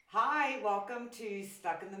welcome to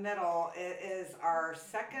Stuck in the Middle. It is our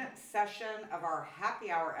second session of our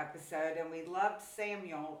happy hour episode, and we loved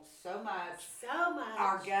Samuel so much. So much.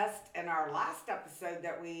 Our guest in our last episode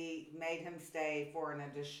that we made him stay for an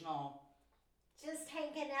additional, Just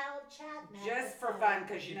hanging out, chatting. just for fun,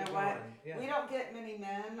 because you know what? Yeah. We don't get many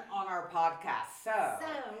men on our podcast, so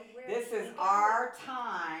this is our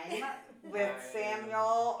time with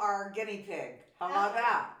Samuel, our guinea pig. How about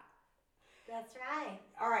that? That's right.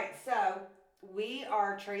 All right, so we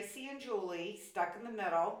are Traci and Julie, stuck in the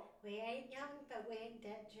middle. We ain't young, but we ain't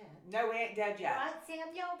dead yet. No, we ain't dead yet. Right,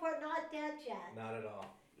 Samuel? We're not dead yet. Not at all.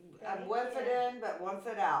 I'm 1 foot in, but 1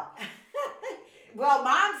 foot out. Well,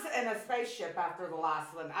 mine's in a spaceship after the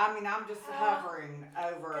last one. I mean, I'm just hovering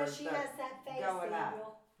over. Because she has that face, going Samuel.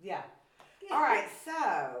 up. Yeah. All right,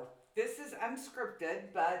 so this is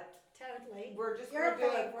unscripted, but totally. We're just going to do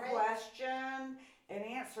a question and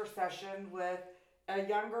answer session with a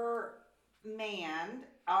younger man.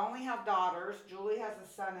 I only have daughters. Julie has a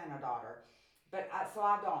son and a daughter, but so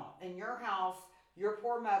I don't. In your house, your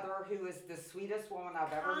poor mother, who is the sweetest woman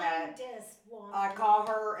I've ever met. Woman. I call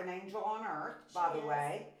her an angel on earth, by the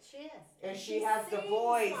way. She is. And she has the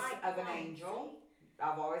voice of an angel.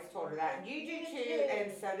 I've always told her that. You do too,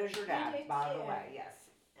 and so does your dad, by the way, yes.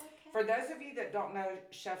 Okay. For those of you that don't know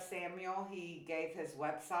Chef Samuel, he gave his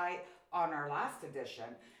website on our last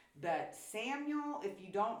edition. But Samuel, if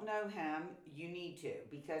you don't know him, you need to,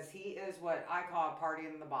 because he is what I call a party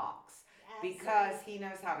in the box. Absolutely. Because he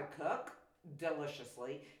knows how to cook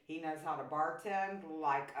deliciously. He knows how to bartend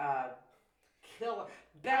like a killer.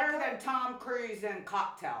 Better than Tom Cruise in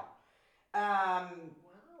Cocktail. Wow,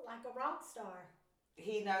 like a rock star.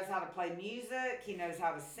 He knows how to play music. He knows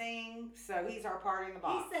how to sing. So he's our party in the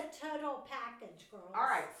box. He's the total package, girls. All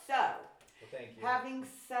right, so thank you. Having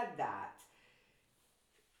said that,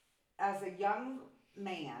 as a young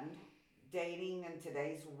man dating in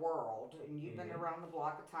today's world, and you've been around the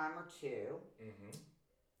block a time or two,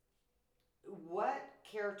 what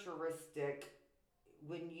characteristic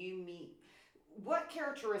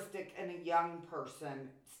in a young person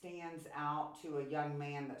stands out to a young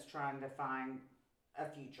man that's trying to find a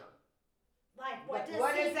future? Like, what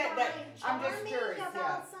is it that I'm just curious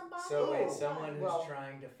about somebody? So wait, someone who's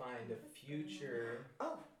trying to find a future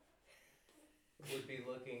would be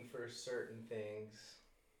looking for certain things,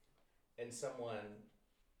 and someone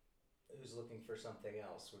who's looking for something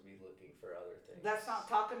else would be looking for other things. That's not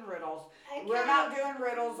talking riddles. Okay. We're not doing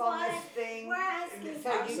riddles on this thing. We're asking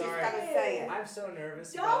so you just gotta say it. I'm so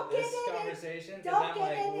nervous about this conversation because I'm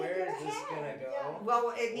like, where is this gonna go? Yeah.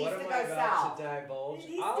 Well, it needs to go south. To divulge? It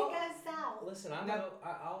needs to go south. Listen,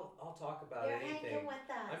 I'll talk about You're anything. hanging with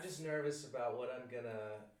us. I'm just nervous about what I'm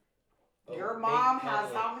gonna. Your mom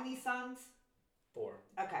has how many sons? 4.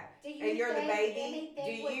 Okay. Do you and you're think the baby?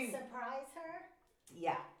 anything would surprise her?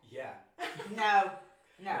 Yeah. Yeah. No.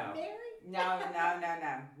 Mary? No.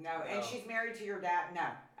 And she's married to your dad? No.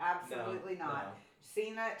 Absolutely not. No.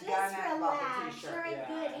 Seen it, Just done it, bought the relax. t-shirt. You're in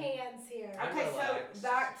good hands here. Okay, so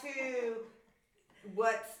back to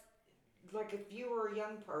what's, like if you were a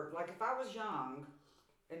young person, like if I was young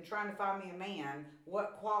and trying to find me a man,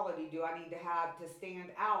 what quality do I need to have to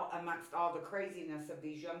stand out amongst all the craziness of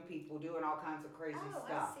these young people doing all kinds of crazy stuff?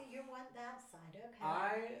 I see. You want that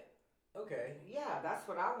side. Okay. Yeah, that's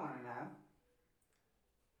what I want to know.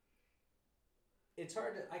 It's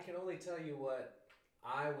hard to, I can only tell you what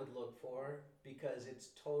I would look for because it's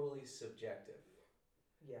totally subjective.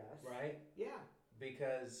 Yes. Right? Yeah.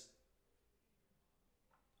 Because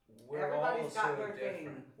we're Everybody's all got so their different.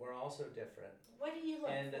 thing. We're all so different. What do you look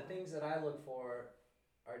for? And the things that I look for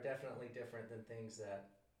are definitely different than things that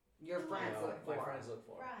your friends look for. My friends look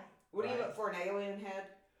for. Right. What do you look for, an alien head?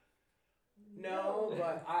 No,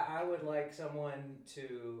 but I would like someone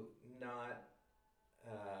to not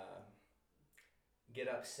get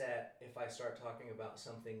upset if I start talking about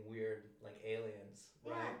something weird like aliens,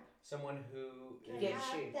 right? Someone who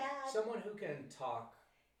someone who can talk.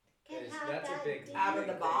 That's a big out of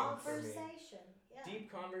the box conversation. Yeah.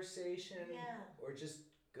 Deep conversation, or just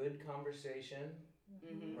good conversation,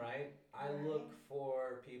 right? I look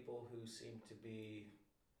for people who seem to be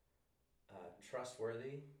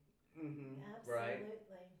trustworthy. Right?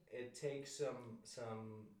 It takes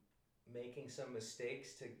some making some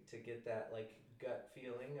mistakes to get that like gut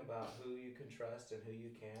feeling about who you can trust and who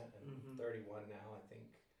you can't. And 31 now, I think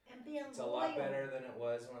and being it's a lot better than it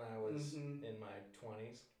was when I was in my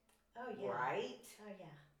 20s. Oh yeah. Right? Oh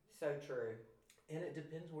yeah. So true. And it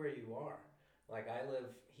depends where you are. Like I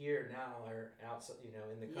live here now, or outside,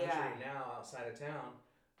 in the country now, outside of town.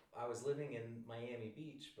 I was living in Miami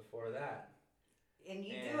Beach before that. And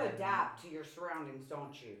you do And adapt to your surroundings,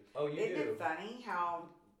 don't you? oh, you Isn't do. it funny how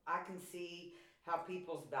I can see how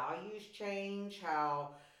people's values change?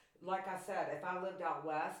 How, like I said, if I lived out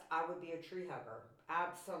west, I would be a tree hugger.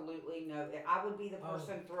 Absolutely no. I would be the Oh,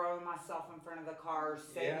 person throwing myself in front of the cars,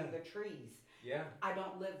 yeah, saving the trees. yeah. I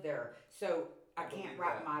don't live there, so I I can't believe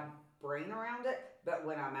wrap that. my brain around it. But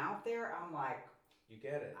when I'm out there, I'm like, You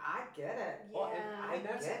get it. I get it. Well, Yeah. I and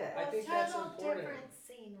that's get it. I Well, think that's total important. different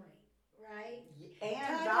scenery, right? And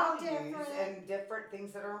Total values different. and different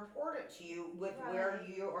things that are important to you with where Right.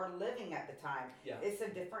 you are living at the time. Yeah, It's a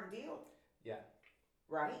different deal, yeah.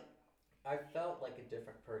 right? I felt like a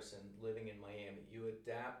different person living in Miami. You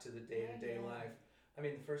adapt to the day to day Yeah. life. I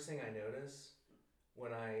mean, the first thing I notice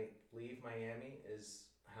when I leave Miami is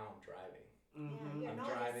how I'm driving. Yeah, you're I'm not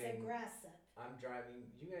driving. as aggressive. I'm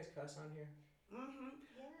driving. You guys cuss on here?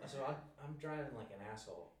 Yeah. So I'm driving like an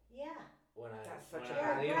asshole Yeah. when That's when such a You're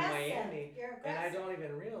bad I leave aggressive. Miami, You're and I aggressive. don't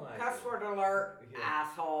even realize Cuss it. word alert, Yeah.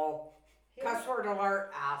 asshole. Here, Cuss word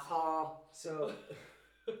alert, asshole. So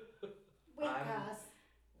we I'm- cuss.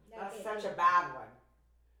 No That's biggie. such a bad one,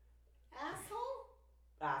 Asshole?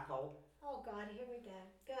 asshole. Oh God, here we go.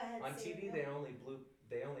 Go ahead. on TV Samuel.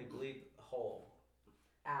 they only bleep whole,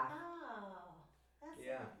 Ah. Oh, that's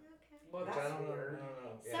Yeah. okay. Well, which that's I don't weird.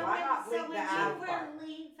 know. So Yeah. Why not when, bleep so the when ass you were part?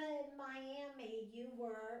 leaving Miami, you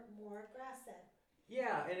were more aggressive.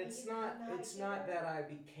 Yeah, and And it's you not come out it's not here? that I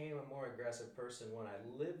became a more aggressive person when I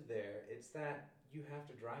lived there. It's that you have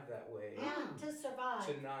to drive that way Yeah, to survive.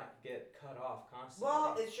 to not get cut off constantly.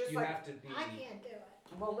 Well, it's just you like have to be. I can't do it.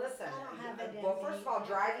 Well, listen. I don't have it in Well, me. first of all, I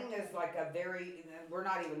driving can't do is it. like a very. We're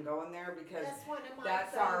not even going there because That's one of my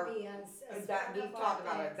that's our- phobias. It's that one we've of our talked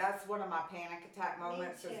about it. things. That's one of my panic attack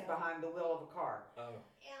moments is too. behind the wheel of a car. Oh,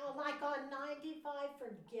 Like on 95,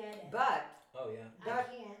 forget it. But oh yeah. I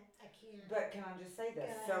can't. But can I just say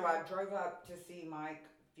this? Go So ahead. I drove up to see Mike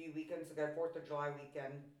a few weekends ago, 4th of July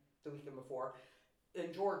weekend, the weekend before,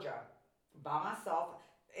 in Georgia, by myself.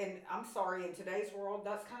 And I'm sorry, in today's world,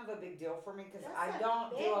 that's kind of a big deal for me because That's I a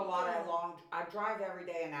don't do big a lot of deal. long. I drive every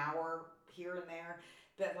day an hour here and there,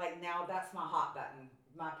 but like now that's my hot button,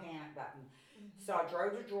 my panic button. So I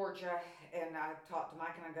drove to Georgia and I talked to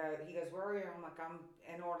Mike and I go, he goes, where are you? I'm like, I'm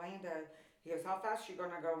in Orlando. He goes, how fast are you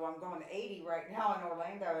gonna go? Well, I'm going 80 right now in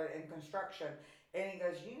Orlando in construction. And he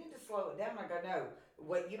goes, you need to slow it down. I go, no,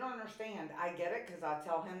 what you don't understand, I get it because I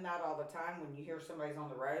tell him that all the time when you hear somebody's on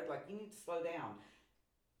the road, like, you need to slow down.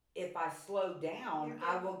 If I slow down, You're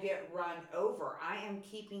I good. will get run over. I am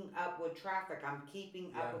keeping up with traffic. I'm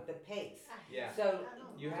keeping Yeah. up with the pace. Yeah. So I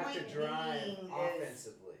don't You like have to it. drive being is-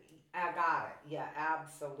 offensively. I got it. Yeah,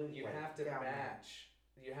 absolutely. You have to Down there. match.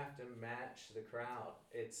 You have to match the crowd.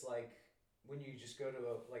 It's like when you just go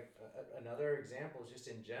to another example, just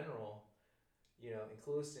in general. You know, in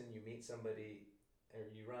Clewiston, you meet somebody or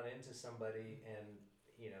you run into somebody, and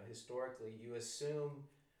historically, you assume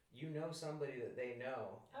you know somebody that they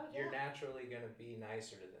know. Oh, You're yeah. naturally going to be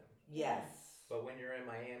nicer to them. Yes. But when you're in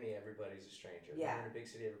Miami, everybody's a stranger. Yeah. When you're in a big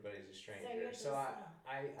city, everybody's a stranger. you're So, just,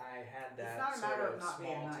 I had that It's not a sort matter of of not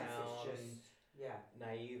being small nice. town It's just, yeah.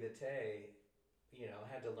 naivete.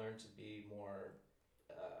 Had to learn to be more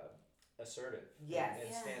assertive. Yes. And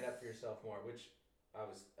Yes. stand up for yourself more, which I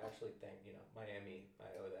was actually Miami. I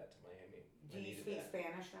owe that to Miami. Do I you needed speak that.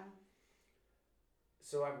 Spanish now?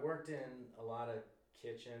 So I've worked in a lot of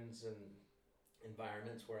kitchens and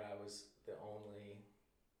environments where I was the only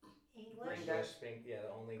English. Gringo. the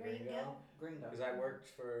only Gringo. gringo. Gringo. Because I worked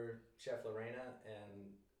for Chef Lorena,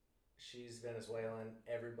 and she's Venezuelan.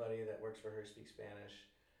 Everybody that works for her speaks Spanish.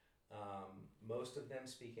 Most of them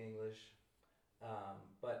speak English.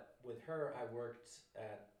 But with her, I worked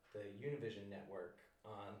at the Univision network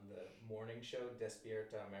on the morning show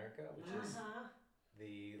Despierta America, which is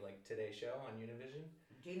the Today Show on Univision.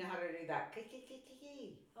 Do you know how to do that?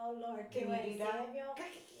 Kiki. Oh Lord, Can do you it, do that? Samuel.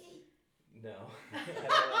 Kiki. No,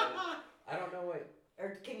 I don't know what.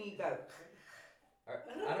 Or can you go?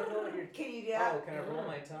 I don't know what you're. Can you do that? Oh, can I roll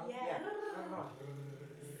my tongue? Yeah. Uh-huh.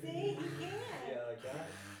 See, he can. Yeah, like that.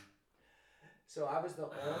 So I was the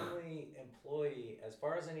only employee, as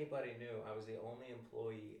far as anybody knew, I was the only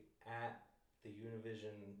employee at the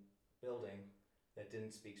Univision building that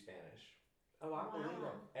didn't speak Spanish. Oh, I believe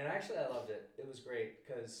Wow. it. And actually, I loved it. It was great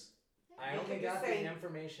because I You only could just got say, the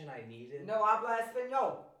information I needed. No habla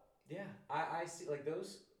español. Yeah, I see. Like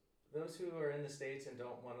those who are in the States and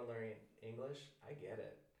don't want to learn English, I get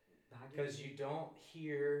it. Because you don't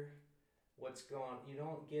hear what's going. You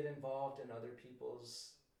don't get involved in other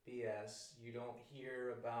people's BS. You don't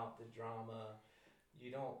hear about the drama.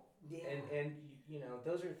 You don't. Yeah. And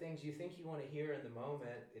those are things you think you want to hear in the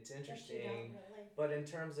moment. It's But you interesting. don't really. But in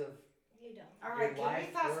terms of You don't. All right, Your can we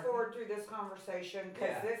life fast working? forward through this conversation?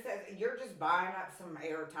 Because Yeah. you're just buying up some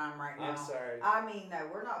airtime right now. I'm sorry. I mean, no,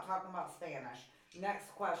 we're not talking about Spanish. Next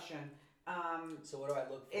question. So what do I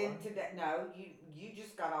look for? Into that, no, you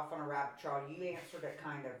just got off on a rabbit trail. You answered it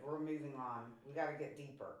kind of. We're moving on. We got to get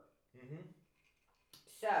deeper. Mm-hmm.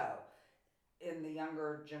 So, in the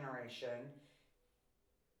younger generation,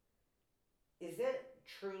 is it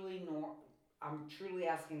truly I'm truly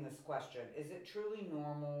asking this question. Is it truly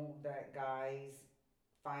normal that guys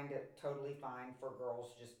find it totally fine for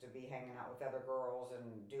girls just to be hanging out with other girls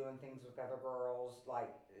and doing things with other girls? Like,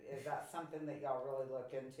 is that something that y'all really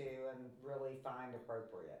look into and really find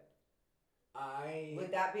appropriate?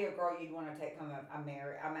 Would that be a girl you'd want to take home a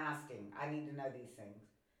marry? I'm asking. I need to know these things.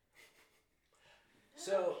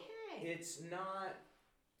 So Okay. it's not.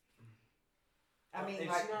 I mean,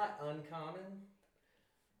 it's like, not uncommon,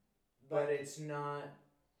 but it's not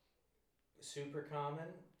super common.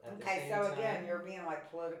 At the okay, same so time. again, you're being like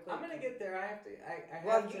politically. I'm gonna get there. I have to. I have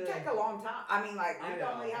Well, to. you take a long time. I mean, like, I we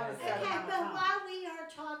know, only have I a know. set Okay, amount of but time. while we are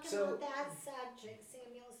talking So- about that subject,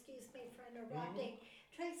 Samuel, excuse me for interrupting.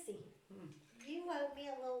 Tracy, you owe me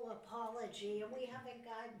a little apology, and we haven't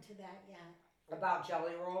gotten to that yet. About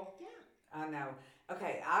Jelly Roll? Yeah. I know.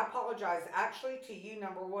 Okay, I apologize. Actually, to you,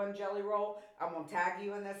 number one, Jelly Roll. I'm gonna tag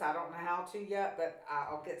you in this. I don't know how to yet, but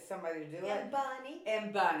I'll get somebody to do it. And Bunny.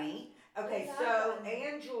 And Bunny. Okay, We love so Bunny.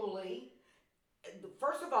 and Julie.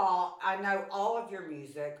 First of all, I know all of your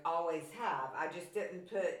music. Always have. I just didn't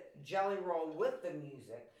put Jelly Roll with the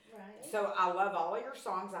music. Right. So I love all of your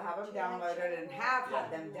songs. I have them Do you like downloaded Jelly and Roll? have Yeah.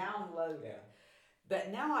 had them downloaded. Yeah. But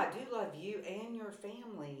now I do love you and your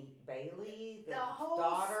family, Bailey, The whole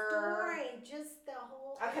daughter. story, just the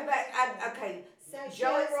whole. Okay, but okay, So Jelly she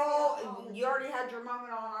owes me Roll, an apology. you already had your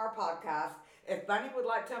moment on our podcast. If Bunny would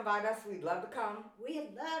like to invite us, we'd love to come.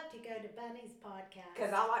 We'd love to go to Bunny's podcast.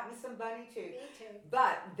 Because I like me some Bunny too. Me too.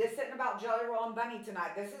 But this isn't about Jelly Roll and Bunny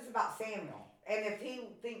tonight. This is about Samuel. And if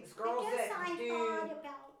he thinks girls I guess that I do thought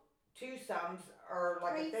about twosomes are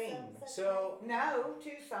like a thing. threesomes. So No,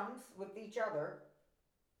 twosomes with each other.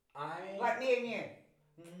 I. Like me and you.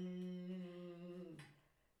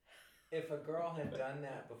 If a girl had done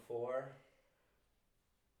that before,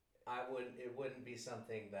 it wouldn't be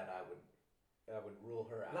something that I would rule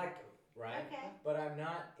her out. Like, right? Okay. But I'm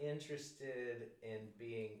not interested in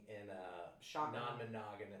being in a shotgun.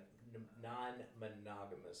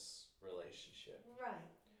 non-monogamous relationship. Right.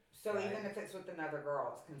 So Right. even if it's with another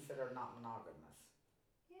girl, it's considered not monogamous.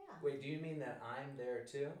 Yeah. Wait, do you mean that I'm there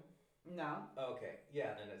too? No. Okay,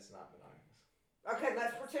 yeah, then it's not monogamous. Okay,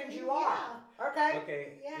 let's pretend you are. Okay.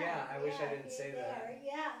 Okay, yeah, I wish I didn't you're say there. that.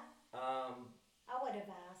 Yeah. I would have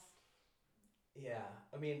asked. Yeah,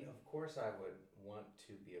 I mean, of course I would want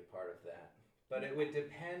to be a part of that, but it would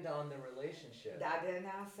depend on the relationship. I didn't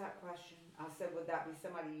ask that question. I said, would that be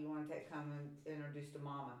somebody you want to take home and introduce to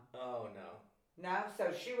Mama? Oh no. No,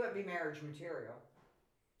 so she wouldn't be marriage material.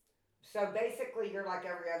 So basically, you're like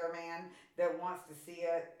every other man that wants to see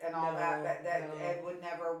it and all that and would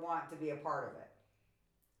never want to be a part of it.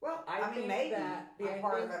 Well, I mean, maybe be a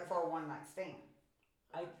part of it for a one night stand.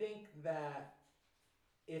 I think that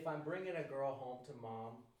if I'm bringing a girl home to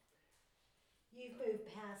mom, You've moved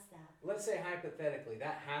past that. let's say hypothetically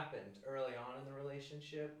that happened early on in the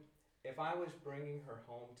relationship. If I was bringing her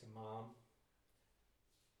home to mom,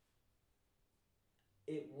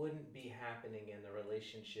 it wouldn't be happening in the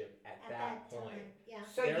relationship at that point. Time. Yeah.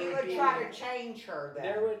 So There you would would be- try to change her then.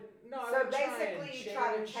 There would no. I So would try and basically, you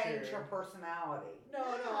try to change her personality. No,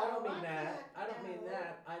 I don't No, mean I that. can't. I don't mean No.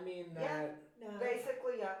 that. I mean Yeah. that. No.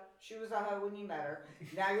 Basically, yeah. She was a hoe when you met her.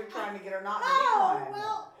 Now you're trying to get her not to be Oh,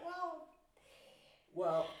 one.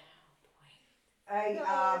 Well, A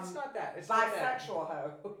no, it's not that. It's not that. bisexual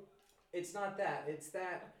hoe. It's not that. It's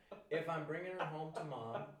that if I'm bringing her home to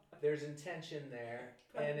mom, there's intention there,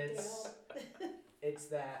 and it's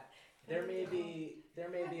that there may be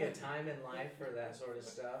a time in life for that sort of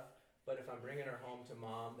stuff. But if I'm bringing her home to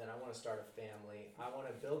mom, then I want to start a family. I want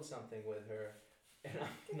to build something with her, and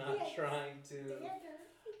I'm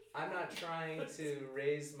not trying to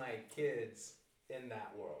raise my kids in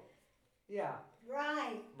that world. Yeah.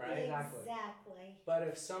 Right. Exactly. But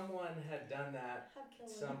if someone had done that I'm at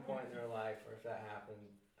killing some her. point in their life, or if that happened,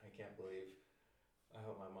 I can't believe. I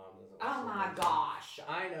hope my mom doesn't. Oh listen my to this. gosh.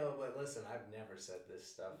 I know, but listen, I've never said this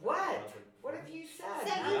stuff. What? out loud before. What have you said?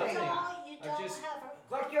 So Nothing. you I've don't just- have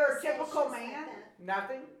Like you're a typical conversations like man? that.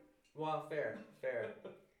 Nothing? Well, fair.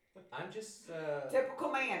 I'm just.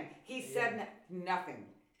 Typical man. He said nothing.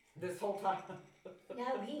 this whole time.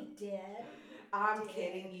 No, he did. I'm Did.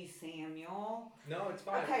 kidding you, Samuel. No, it's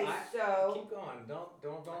fine. Okay, Keep so going.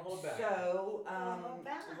 Don't hold back. so hold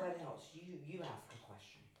back. what else? You ask a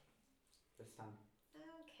question this time.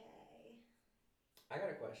 Okay. I got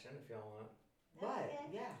a question if y'all want. What? Okay,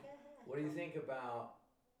 Yeah. go ahead. What do you think about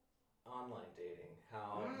online dating?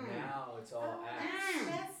 How Mm. now it's all Oh, apps.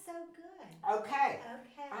 that's so good. Okay.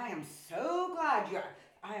 Okay. I am so glad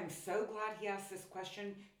he asked this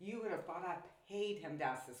question. You would have thought I paid him to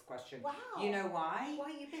ask this question. Wow. You know why?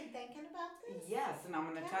 Why, you've been thinking about this? Yes, and I'm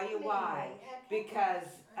going to tell you me. why. Okay. Because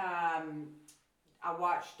I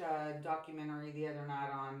watched a documentary the other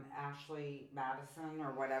night on Ashley Madison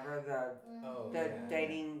or whatever, Oh, the yeah.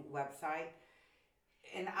 dating website.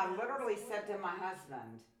 And I literally said to my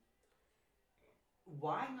husband,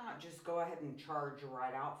 why not just go ahead and charge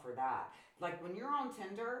right out for that? Like when you're on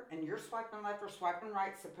Tinder and you're swiping left or swiping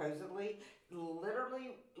right, supposedly,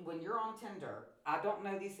 literally when you're on Tinder, I don't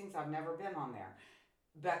know these things, I've never been on there.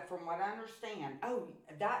 But from what I understand,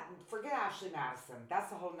 forget Ashley Madison.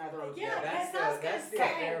 That's a whole nother. Yeah, that's the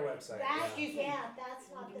affair website. Excuse me. Yeah, that's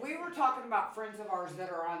not the We were same. talking about friends of ours that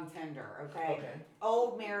are on Tinder, okay? Okay.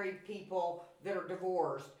 Old married people that are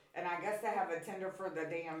divorced, and I guess they have a Tinder for the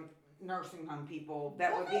damn nursing home people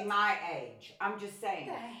that would be my age. I'm just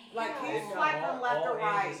saying. Like hell? who's They've got swiping left or all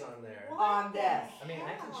right ages on there. What on the this? I mean,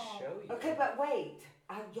 I can hell? show you. Okay, but wait.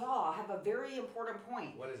 Y'all have a very important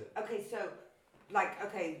point. What is it? Okay, so,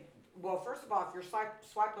 well, first of all, if you're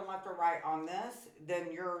swiping left or right on this, then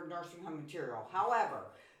you're nursing home material. However,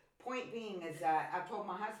 point being is that I told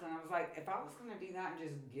my husband, I was like, if I was going to do that and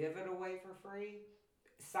just give it away for free,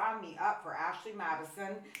 sign me up for Ashley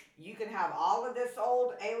Madison. You can have all of this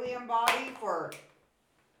old alien body for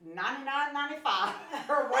 $99.95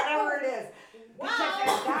 or whatever it is. Because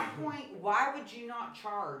at that point, why would you not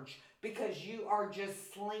charge? Because you are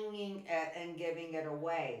just slinging it and giving it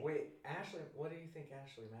away. Wait, Ashley, what do you think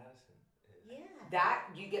Ashley Madison is? Yeah. That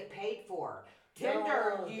you get paid for. Tinder,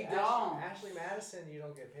 No, you Ashley, don't. Ashley Madison, you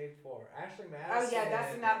don't get paid for. Ashley Oh Madison. yeah,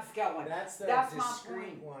 that's an upscale one. That's the That's my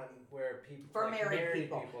discreet point. one where people For like married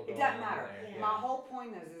people. go It doesn't on matter. there. Yeah. My whole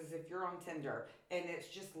point is if you're on Tinder and it's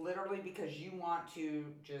just literally because you want to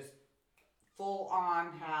just full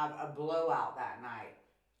on have a blowout that night,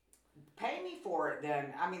 pay me for it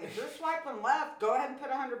then. I mean, if you're swiping left, go ahead and put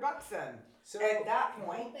 $100 in. So At that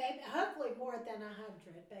Well, point, baby, hopefully more than 100.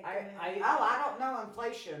 But go ahead. I don't know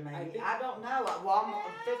inflation, maybe. I don't know. Well,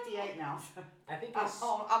 I'm 58 now. So I think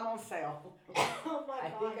I'm on sale. Oh my I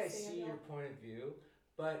God, think I see Samuel. your point of view,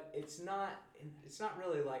 but it's not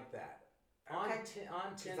really like that. Okay. On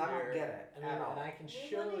 'Cause Tinder, I don't get it and at all. I can We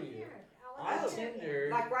show wanna you hear it. I on wanna hear it. Tinder.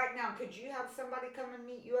 Like right now, could you have somebody come and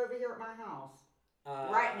meet you over here at my house? uh,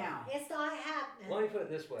 Right now. It's not happening. Let me put it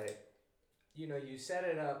this way. You set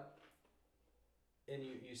it up and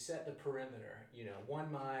you set the perimeter,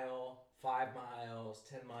 1 mile, 5 miles,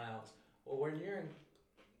 10 miles. Well, when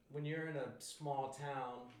you're in a small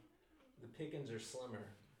town, the pickings are slimmer.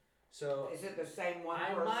 So Is it the same one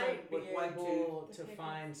I person might be with one, two? able to pickings.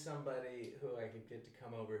 find somebody who I could get to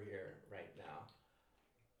come over here right now.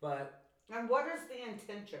 But And what is the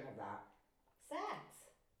intention of that? Sex.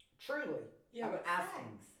 Truly. yeah, I'm but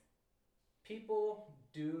asking. people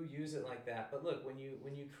do use it like that. But look, when you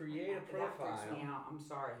create a That freaks profile, me out. I'm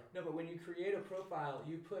sorry. no, but when you create a profile,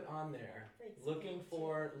 you put on there Freaks me looking out,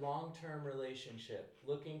 for long-term relationship,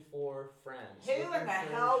 looking for friends. Who looking in the for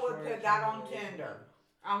hell would put short-term that on relationship. Tinder?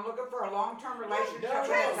 I'm looking for a long-term relationship. no, with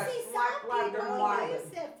no. a Tracy, swipe some left people and right.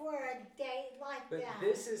 use it for a date like But that.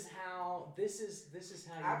 this is how I'd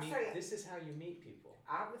say- you meet people.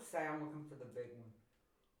 I would say I'm looking for the big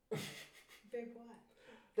one. Big what?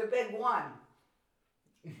 The big one.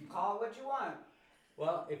 Call it what you want.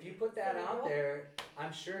 Well, if you put that So out what- there,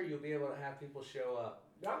 I'm sure you'll be able to have people show up.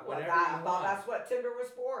 Yeah, Whatever I you thought want. that's what Tinder was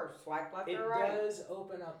for. Swipe left It or right. does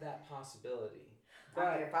open up that possibility. I mean,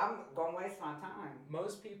 But if I'm going to waste my time.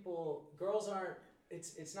 most people, girls aren't,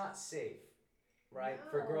 it's not safe, right?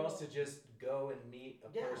 For No. girls to just go and meet a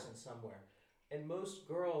Yeah. person somewhere. And most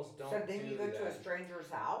girls don't So then you do go to a that. stranger's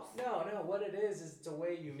house? No, what it is it's a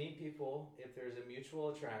way you meet people if there's a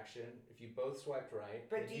mutual attraction, if you both swiped right,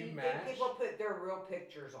 But and do you match. think people put their real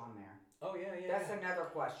pictures on there? Oh yeah, yeah. That's yeah. another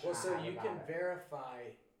question. Well, I so have you about can it. verify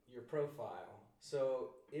your profile.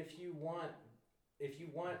 So if you want,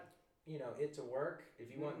 it to work, if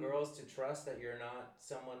you want Mhm. girls to trust that you're not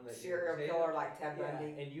someone that Serial you're killer like Ted yeah,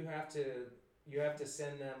 Bundy. and you have to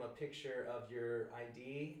send them a picture of your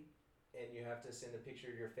ID, and you have to send a picture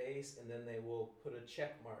of your face, and then they will put a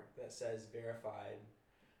check mark that says verified,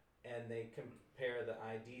 and they compare the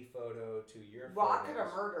ID photo to your Well, I photos. could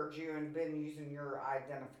have murdered you and been using your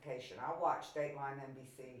identification. I watch Dateline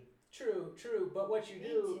NBC. True, but what you Me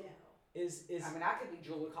do too. is I mean, I could be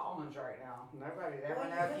Julie Collins right now. Nobody'd ever Well,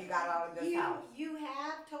 know if you got out of this house. You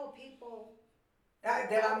have told people.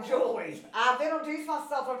 That I'm Julie. I've introduced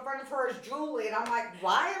myself in front of her as Julie, and I'm like,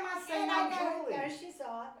 why am I saying And I'm know, Julie? there she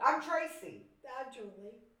saw it. I'm Tracy. I'm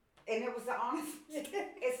Julie. And it was the honest.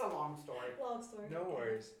 It's a long story. Long story. no okay.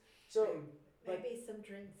 worries. So but Maybe some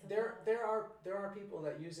drinks. there are people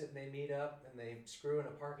that use it and they meet up and they screw in a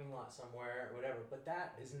parking lot somewhere or whatever. But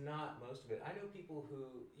that is not most of it. I know people who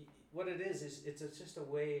what it is it's just a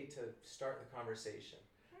way to start the conversation.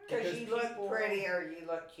 Because you look pretty or you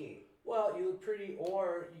look cute. Well, you look pretty,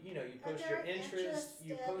 or you post your they're interests.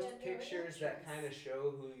 You interested post in your pictures that interests. kind of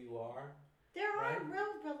show who you are. There are Right?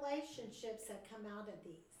 real relationships that come out of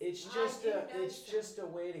these. It's I just do a know it's some just a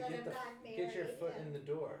way to that get have gotten get your married foot in and- the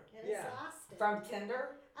door. And Yeah. it's lasted. From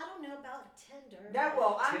Tinder? I don't know about Tinder. No,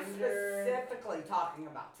 well, I'm Tinder. specifically talking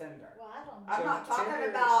about Tinder. Well, I don't know. I'm So not talking Tinder-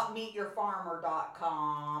 about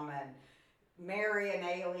meetyourfarmer.com and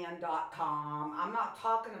marryanalien.com. I'm not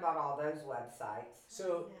talking about all those websites.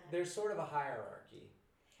 So Yeah. there's sort of a hierarchy,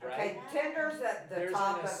 right? Okay, Tinder's at the There's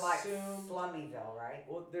top an of like assumed- Slummyville, right?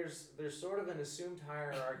 Well, there's sort of an assumed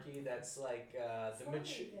hierarchy that's like the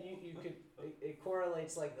you could it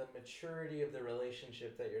correlates like the maturity of the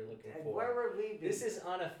relationship that you're looking And for. where would we be? This is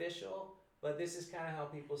unofficial, but this is kind of how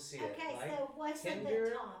people see it. Okay, Right? so what's at Tinder-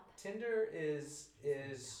 the top? Tinder is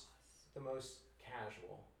the most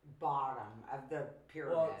casual. Bottom of the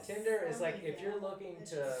pyramid. Well, Tinder is like if you're Slummyville. looking It's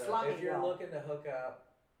to just if you're Slummyville. looking to hook up.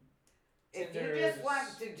 If Tinder you just is-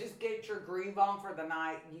 want to just get your groove on for the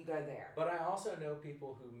night, you go there. But I also know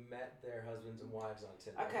people who met their husbands and wives on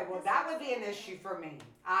Tinder. Okay, well, that would be an issue for me,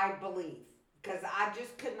 I believe. Because I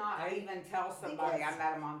just could not I- even tell somebody I Because-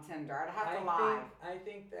 met him on Tinder. I'd have to lie. I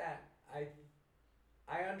think that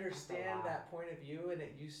I understand lie. that point of view, and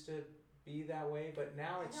it used to be that way, but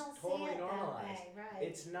now I it's don't see totally it that normalized. way, right.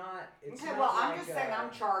 It's not. It's Okay, not well, I'm like just saying a-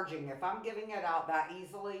 I'm charging. If I'm giving it out that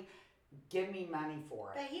easily, give me money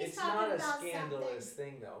for But it. he's It's talking not a about scandalous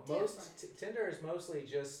something thing though. different. Most Tinder is mostly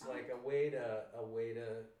just like a way to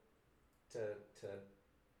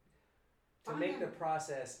make the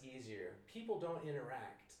process easier. People don't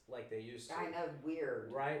interact like they used to. I know,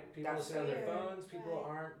 weird. Right? People That's listen on their weird, phones. People right.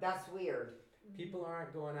 aren't. That's weird. People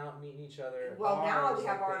aren't going out and meeting each other. At Well, now bars we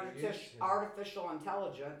have like they used to. artificial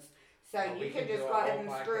intelligence, so Oh, we you can do just a go ahead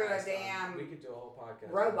whole and screw a podcast damn. we could do a whole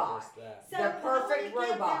podcast robot. on just that. So The I wanna perfect get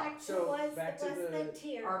robot. Back to So, what's back to what's the-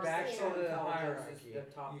 tier. Back to Artificial the intelligence hierarchy. is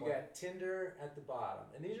the top You one. got Tinder at the bottom,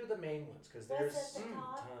 and these are the main ones because What's there's at the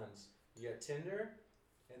top? tons. You got Tinder,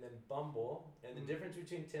 and then Bumble, and the Mhm. difference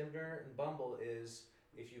between Tinder and Bumble is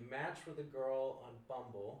if you match with a girl on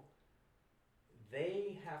Bumble,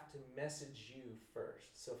 they have to message you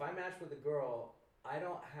first. So if I match with a girl, I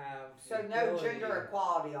don't have the So no ability- gender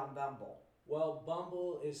equality on Bumble. Well,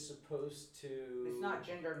 Bumble is supposed to. It's not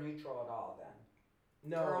gender neutral at all. Then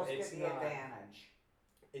No, girls it's get the not. advantage.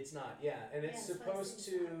 It's not, yeah, and it's Yeah, that's what it supposed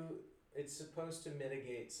seems to it's supposed to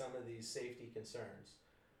mitigate some of these safety concerns,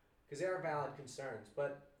 because they are valid concerns.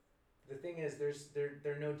 But the thing is,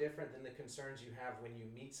 they're no different than the concerns you have when you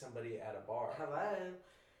meet somebody at a bar. Hello.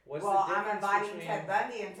 What's Well, the I'm difference inviting between? Ted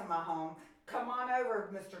Bundy into my home. Come on over,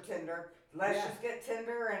 Mr. Tinder. Let's Yeah. just get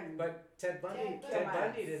Tinder and. But Ted Bundy Ted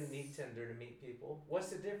Bundy. didn't need Tinder to meet people. What's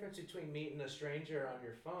the difference between meeting a stranger on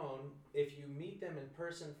your phone if you meet them in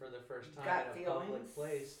person for the first time Gut in a feelings. public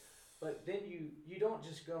place? But then you don't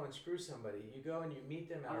just go and screw somebody. You go and you meet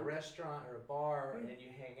them at a restaurant or a bar and you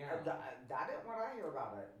hang out. That isn't what I hear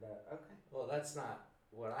about it, but okay. Well, that's not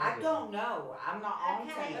what I I do. don't know. I'm not on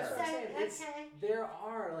Okay, Tinder. That's what I'm saying. It's- okay. There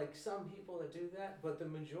are like some people that do that, but the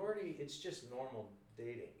majority, it's just normal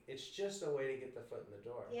dating. It's just a way to get the foot in the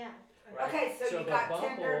door. Yeah. Right. Okay, so, So you the got Bumble-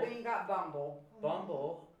 Tinder, then you got Bumble.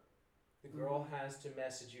 Bumble, the girl has to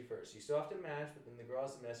message you first. You still have to match, but then the girl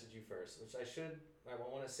has to message you first, which I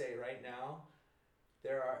want to say right now,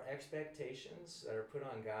 there are expectations that are put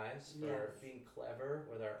on guys for Yes. being clever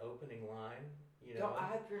with our opening line. You know, Don't, I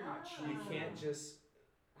hope you're not cheesy. you can't just.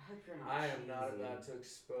 I hope you're not I am not cheesy. about to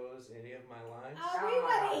expose any of my lines. Oh, we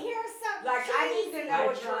want to hear something. Like, I need to know I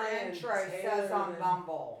what your try and intro says tailor on them.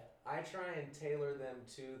 Bumble. I try and tailor them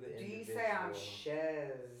to the Do you individual. say I'm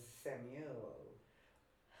Chez Samuel?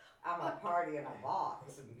 I'm a party in a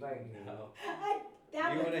box, baby. No.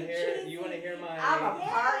 That You would want to be hear? cheesy. You want to hear my? I'm a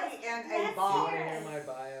Yes, party in let's a You want box. to hear my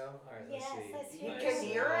bio? All right, Yes, let's see. let's You hear can it.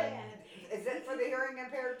 hear it? Is it for the hearing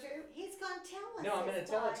impaired too? He's gonna tell us. No, I'm gonna his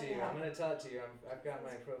tell it to you. bio. I'm gonna tell it to you. I've got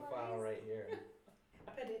my Jesus profile Christ. right here.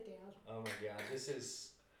 Put it down. Oh my God, this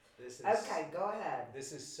is This is Okay, go ahead.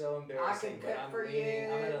 This is so embarrassing, cook but for I'm you.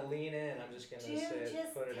 gonna lean in. I'm just gonna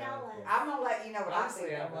Just put it tell out us. there. I'm gonna let you know what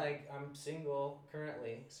Honestly, I think. I'm single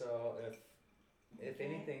currently, so if Okay.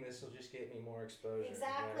 anything, this will just get me more exposure.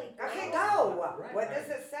 Exactly. Right? Okay, Right. go. Right, What right. does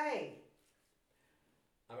it say?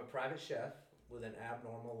 I'm a private chef with an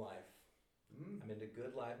abnormal life. Mm. I'm into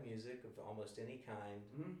good live music of almost any kind,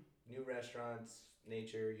 Mm. new restaurants,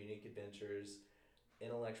 nature, unique adventures,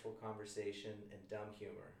 intellectual conversation, and dumb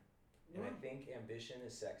humor. And I think ambition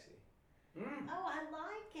is sexy. Mm. Oh, I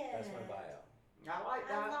like it. That's my bio. I like I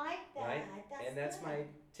that. like that. Right? That's good. my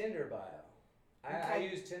Tinder bio. I Okay.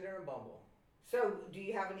 use Tinder and Bumble. So, do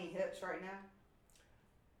you have any hits right now?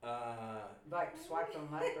 Like swipe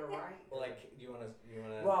them left or right? Like you wanna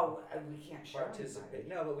Well, we can't show participate?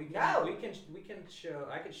 anybody. No, but we can. No. We can show.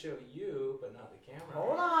 I could show you, but not the camera.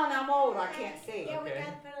 Hold on, I'm old. I can't see. Yeah, we Okay.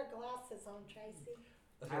 gotta put our glasses on, Tracy.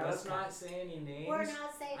 Okay, let's Okay. not say any names. We're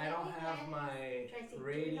not saying I don't any have names. my Tracy, do not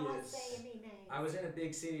radius. say any names. I was in a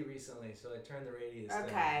big city recently, so I turned the radius down.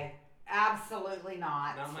 Okay, absolutely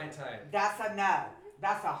not. Not my type. That's a no.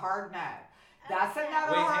 That's a hard no. That's Okay.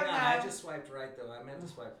 another Wait, hard hang on. no. I just swiped right though. I meant to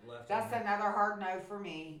swipe left. That's on her. another hard no for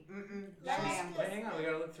me. Mm-mm. No, Let's ma'am. Wait, hang on. We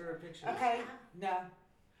gotta look through her pictures. Okay. No.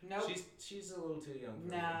 Nope. She's a little too young for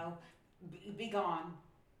me. No. Be gone.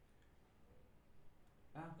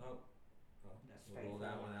 Oh, That's we'll roll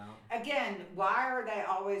that one out. Again, why are they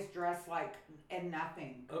always dressed like in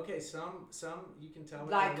nothing? Okay, some you can tell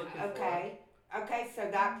what Like, they're looking okay. Okay, so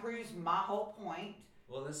that proves my whole point.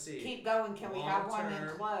 for. Well, let's see. Keep going. Can we have one in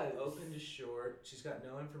Long-term, clothes? Open to short. She's got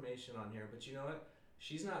no information on here, but you know what?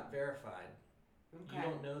 She's not verified. Okay. You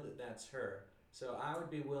don't know that that's her. So I would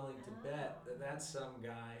be willing to bet that that's some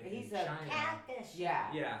guy He's in a China. Catfish. Yeah.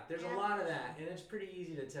 Yeah, there's a lot of that, and it's pretty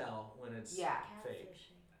easy to tell when it's Yeah. fake. Catfishing.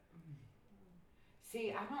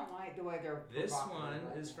 See, I don't like the way they're. This provocative one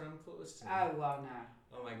like is that. from Lewiston. Oh well,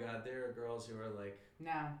 no, Oh my God, there are girls who are like,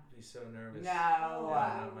 no, be so nervous. no,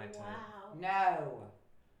 Yeah, not my type. Wow. no.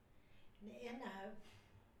 You know.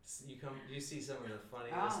 You see some of the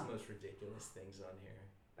funniest, Oh. most ridiculous things on here.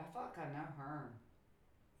 I feel like I know her.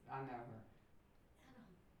 I know her.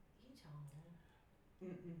 You don't.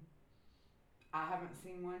 Mm-mm. I haven't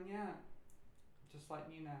seen one yet. Just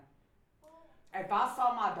letting you know. If I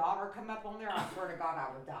saw my daughter come up on there, I swear to God,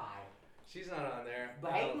 I would die. She's not on there.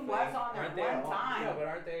 But I don't Hayden think. was on there Aren't they one all- time. Yeah, but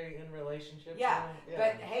aren't they in relationships? Yeah, now?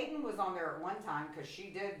 but Hayden was on there at one time because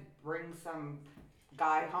she did bring some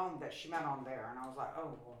guy home that she met on there, and I was like,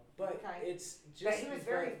 oh, well, But okay. it's just. But he was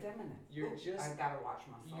very feminine. You're Ooh, just- I gotta watch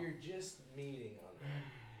myself. You're just meeting on there.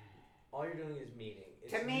 All you're doing is meeting.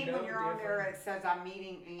 It's To me, no when you're on there, different- it says I'm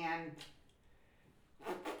meeting and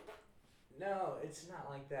No, it's not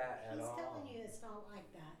like that at He's all. telling you it's not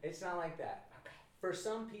like that. It's not like that. Okay. For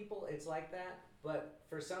some people, it's like that, but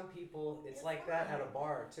for some people, it's It's like that at a fine.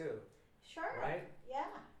 bar too, Sure. right? Yeah.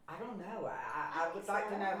 I don't know. I I would think like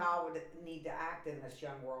to so. know how I would need to act in this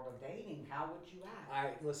young world of dating. How would you act? I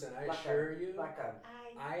Like assure you, Like a.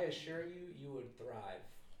 I assure you, you would thrive.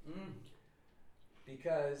 Mm.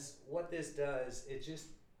 Because what this does,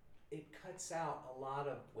 it cuts out a lot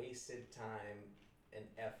of wasted time and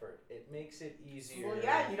effort. It makes it easier. Well,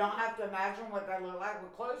 yeah, you don't have to imagine what they look like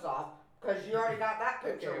with clothes off because you already got that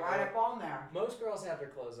picture Okay, right well, up on there. Most girls have their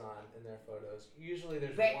clothes on in their photos. Usually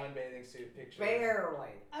there's Ba- one bathing suit picture.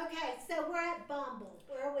 Barely. Okay, so we're at Bumble.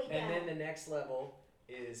 Where are we And then going? the next level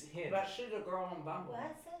is Hinge. But she's a girl on Bumble.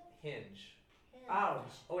 What's it? Hinge. Yeah. Oh,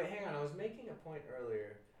 Oh wait, hang on. I was making a point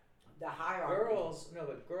earlier. the hierarchy.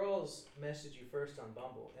 Girls message you first on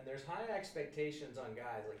Bumble, and there's high expectations on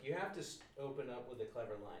guys. Like you have to open up with a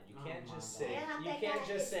clever line. You Oh can't my just God. say. Yeah, You they can't got-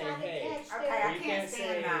 just it's say, gotta "Hey." catch Okay, their- I You can't can't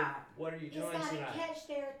stand say, that. "What are you It's doing gotta tonight?" catch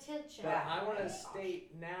their attention. But I want to Gosh.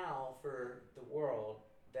 state now for the world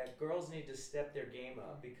that girls need to step their game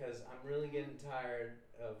up because I'm really getting tired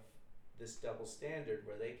of this double standard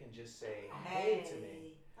where they can just say hey to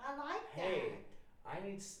me. I like Hey, I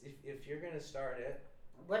need if you're gonna start it.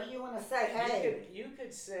 What do you want to say? Hey. You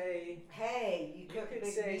could say Hey, you you cook could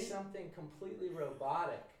big say meat? something completely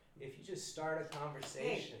robotic if you just start a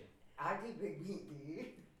conversation. I do big meat, do you?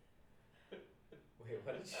 Wait,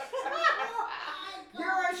 what did you? that.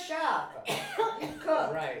 You're a chef. You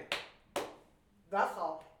cook. Right. That's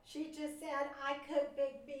all. She just said, I cook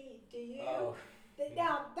big meat. Do you? Oh.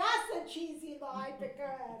 Now, that's a cheesy line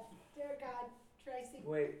because, dear God, Tracy.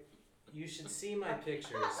 Wait. You should see my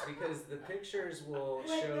pictures because the pictures will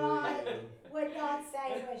Would show not. you. Would not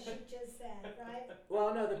say what she just said, right?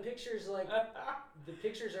 Well, no, the pictures the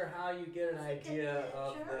pictures are how you get an idea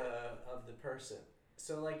of Sure. the person.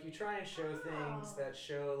 So like you try and show things Oh. that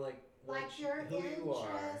show like Like your who you are.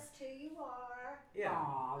 interest, who you are. Yeah.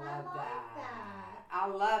 Aw, I I love like that. that. I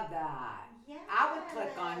love that. Yes. I would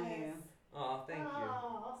click on you. Oh, thank you.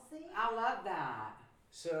 Oh, see? I love that.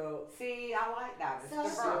 So See, I like that. It's So,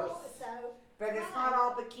 diverse. so, But it's not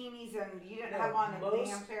all bikinis and you didn't have on a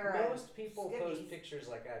damn pair of most people skivvies. post pictures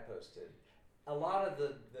like I posted. A lot of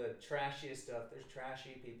the trashiest stuff. There's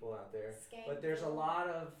trashy people out there, but there's a lot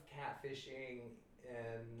of catfishing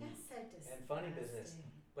and That's so disgusting. and funny business.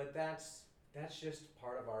 But that's just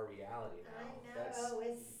part of our reality now. I know. That's,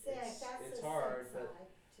 It's sick. That's it's the hard, sick but side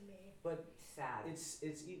to me. but Sad. it's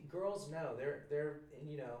girls know they're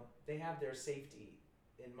you know they have their safety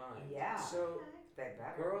in mind. Yeah. So Okay. They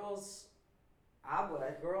better. girls I would.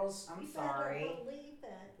 girls I'm You sorry. better believe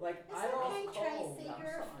it. like It's I don't okay, Cold. Tracy. I'm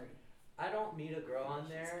You're sorry. I don't meet a girl on She's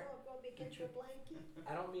there. gonna go get your blankie.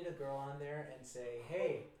 I don't meet a girl on there and say,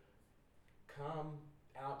 hey, come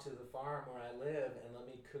out to the farm where I live and let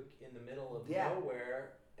me cook in the middle of Yeah.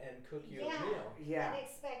 nowhere and cook you Yeah. a meal. Yeah. And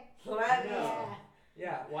expect. Let No. Yeah.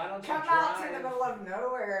 Yeah, why don't you Come drive? out to the middle of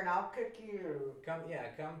nowhere and I'll cook you. Come to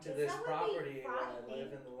That this would be property where I live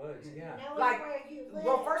frightening. in the woods. Yeah. Knowing Like, where you live.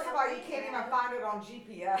 Well, first of all, you that can't we even know. find it on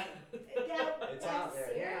GPS. It's out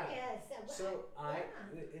there, yeah. Serious. So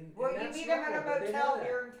Well, and you that's meet them in a normal, but they know motel that.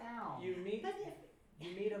 here in town. You meet But if,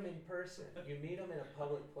 you meet them in person. You meet them in a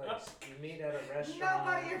public place. You meet at a restaurant.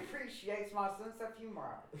 Nobody appreciates my sense of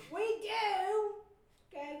humor. we do.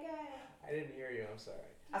 Go. I didn't hear you. I'm sorry.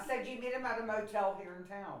 I said you meet them at a motel here in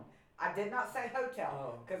town. I did not say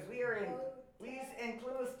hotel Oh. because we are in Oh, we's in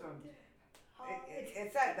Clewiston. oh,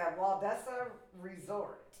 It's at the Waldesa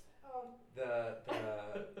Resort, oh,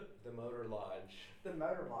 The motor lodge. the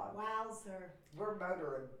motor lodge. wowzer. We're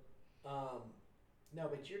motoring. No,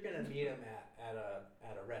 but you're gonna meet them at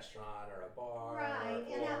a restaurant or a bar Right,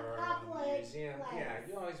 in a or public museum. place. Yeah,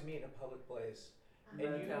 you always meet in a public place, Uh-huh.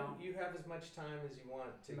 and Motel. you have as much time as you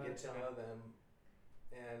want to get to Motel. know them,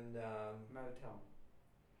 and Motel.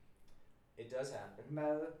 it does happen.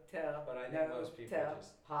 Motel. But I think most people motel,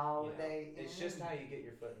 just Holiday it's Inn. just how you get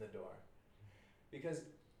your foot in the door, because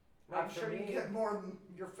I'm like, for sure you me, get more than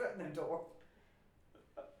your foot in the door.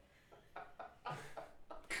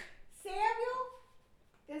 Samuel,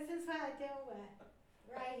 this is what I deal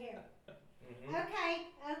with right here. Mhm. Okay.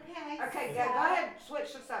 Okay, so go ahead.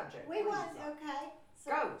 Switch the subject. We please. want okay.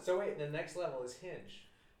 So Go. So wait, the next level is Hinge.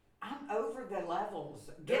 I'm over the levels.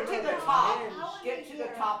 Get to the Hinge. top. I Get to the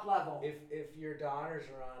wanna top level. If your daughters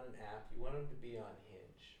are on an app, you want them to be on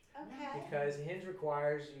Hinge. Okay. Because Hinge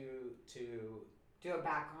requires you to Do a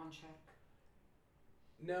background check.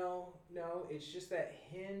 no, it's just that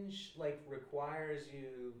Hinge like requires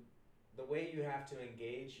you the way you have to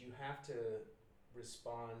engage, you have to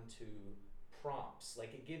respond to prompts.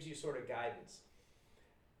 Like it gives you sort of guidance.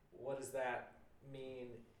 What does that mean?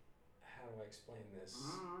 How do I explain this?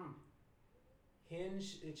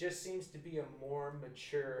 Hinge, it just seems to be a more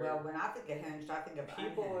mature Well, when I think of Hinged, I think of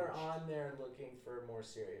people are unhinged. on there looking for more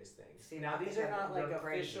serious things. See, now I these think are not they're like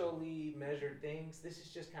crazy. officially measured things. This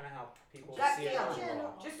is just kind of how people Gut see it feeling.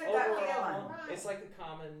 overall. Just a gut Overall, feeling. Right. It's like the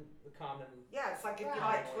common. Yeah, it's like if you Right.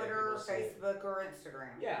 like Yeah, Twitter, people see it. Facebook, or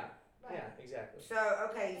Instagram. Yeah, Right. yeah, exactly. So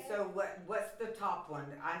okay, so what's the top one?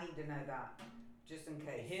 I need to know that, just in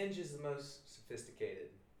case. Hinge is the most sophisticated.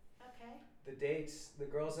 Okay. The dates, the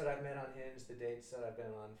girls that I've met on Hinge, the dates that I've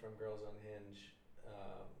been on from girls on Hinge,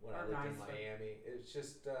 when I Are lived in nicer. Miami, it's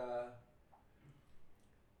just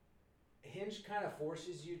Hinge kind of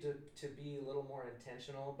forces you to be a little more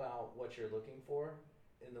intentional about what you're looking for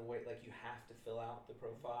in the way, like you have to fill out the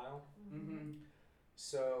profile. Mm-hmm.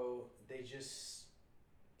 So they just,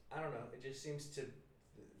 I don't know, it just seems to,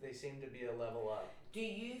 they seem to be a level up. Do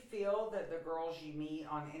you feel that the girls you meet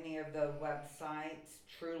on any of the websites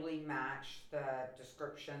truly match the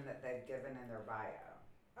description that they've given in their bio?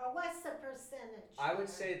 Or what's the percentage? I would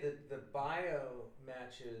say that the bio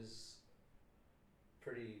matches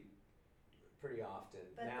pretty often.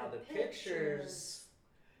 But now the pictures,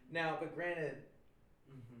 now, but granted,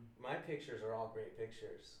 Mm-hmm. my pictures are all great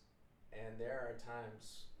pictures, and there are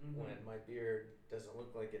times Mhm. when my beard doesn't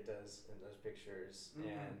look like it does in those pictures, Mhm.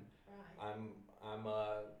 and Right. I'm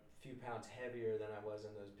a few pounds heavier than I was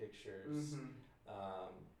in those pictures.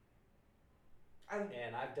 Mm-hmm.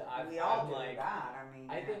 And We all I'm do like, that. I mean,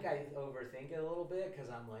 I yeah. think I overthink it a little bit because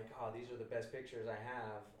I'm like, oh, these are the best pictures I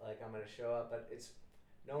have. Like, I'm gonna show up, but it's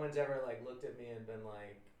no one's ever like looked at me and been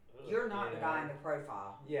like, ugh, You're not you the know? guy in the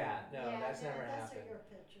profile. Yeah, no, Yeah, that's never those happened. are your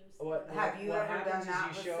pictures. Have you what ever happens done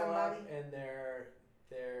that is with you show somebody? up and they're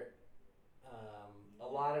a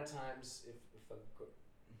lot of times if a,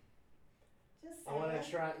 Just I want saying. to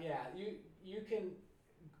try, yeah,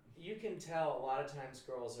 you can tell a lot of times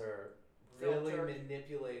girls are really Filtered.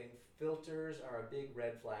 manipulating. Filters are a big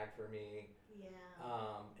red flag for me. Yeah.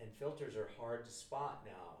 And filters are hard to spot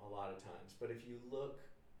now a lot of times. But if you look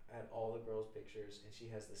at all the girls' pictures and she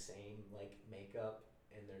has the same like makeup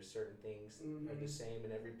and there's certain things are the same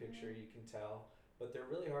in every picture, you can tell. But they're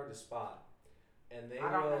really hard to spot. And they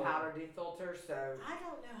I don't will, know how to do filters, so I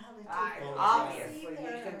don't know how to do Oh, obviously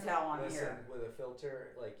either. you can tell on listen, here. with a filter,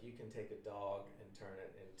 like you can take a dog and turn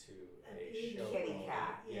it into A a beautiful show kitty girl.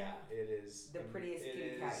 cat. Yeah, it is The prettiest it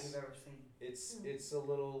kitty cat is- you've ever seen. It's a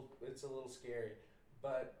little scary,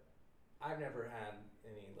 but I've never had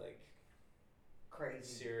any like Crazy.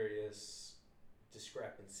 serious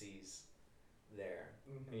discrepancies there.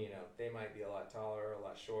 Mhm. You know, they might be a lot taller, a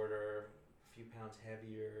lot shorter, a few pounds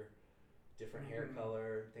heavier, different hair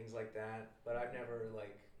color, things like that. But I've never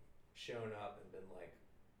like shown up and been like,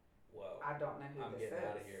 whoa, I don't know who I'm this getting is.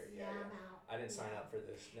 out of here. Yeah, I'm out. I didn't sign Yeah. up for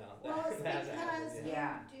this. No, Well, it's that hasn't happened because yet. you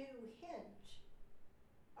Yeah. do Hinge.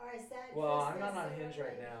 Or is that Well, just I'm not on Hinge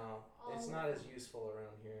right necessarily now. It's all not over? as useful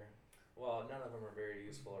around here. Well, none of them are very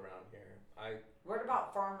useful around here. What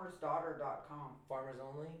about farmersdaughter.com? Farmers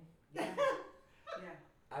only. Yeah. Yeah.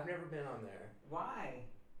 I've never been on there. Why?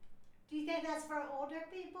 Do you think that's for older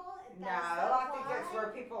people? No, That's I think why? it's where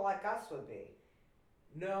people like us would be.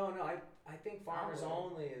 No, I think farmers would.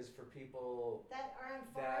 only is for people That are in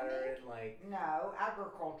that are farming? in like. No,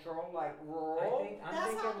 agricultural, like rural. I'm That's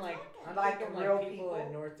thinking what I'm like talking I'm about. thinking Like like real people in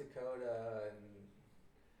people? North Dakota and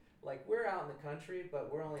like we're out in the country,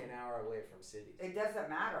 but we're only an hour away from cities. It doesn't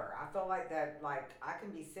matter. I feel like that. Like I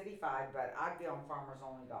can be cityfied, but I'd be on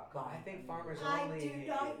farmersonly.com. I think farmers I only. do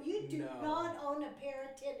not. You do no. not own a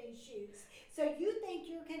pair of tennis shoes, so you think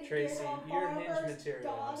you're gonna Tracy, get on you're Hinge Farmer's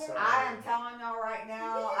material, I'm Daughter? sorry. I am telling y'all right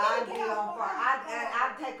now, You I'd gotta be get on on far. Farmers.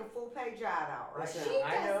 I'd take a full page ad out right Listen, She now.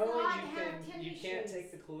 I does know not you have can. You tennis can't shoes.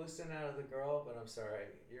 take the coolest out of the girl, but I'm sorry,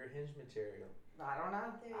 you're Hinge material. I don't know.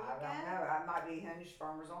 There you I don't go. know. I might be hinged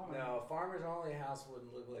farmers only. No, farmers only house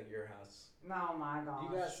wouldn't look like your house. No, my gosh.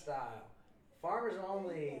 You got style. Farmers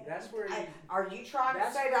only. That's where you. Are you trying to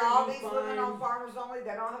That's say to where all you these women on find- farmers only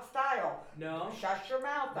they don't have style? No. Shut your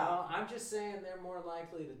mouth No, up. I'm just saying they're more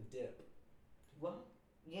likely to dip. Well,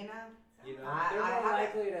 you know, You know, I they're more haven't-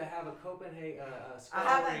 likely to have a Copenhagen, skull I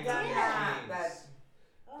haven't ring done on that, jeans. but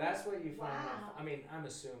Oh, That's what you find. wow. I mean, I'm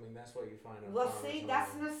assuming that's what you find on well, farmers see,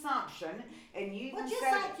 that's only. an assumption, and you Well, even just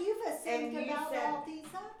said like you've assumed and you about said- all these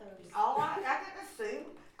others. all I didn't assume.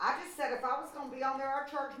 I just said if I was going to be on there, I'd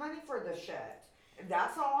charge money for the shit.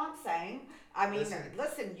 That's all I'm saying. I mean,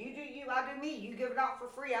 listen, you do you, I do me. You give it out for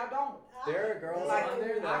free, I don't. There are girls Like, on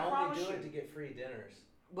there I that only promise do you. it to get free dinners.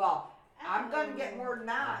 Well, I'm gonna get more than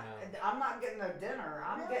that. I know. I'm not getting a dinner.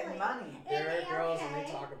 I'm Really? getting money. There And are girls and they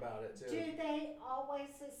okay, talk about it too. Do they always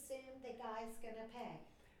assume the guy's gonna pay?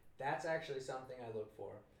 That's actually something I look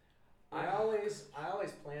for. I always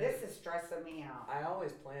plan. This is stressing me out. I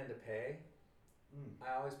always plan to pay. Mm.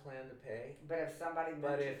 I always plan to pay. But if somebody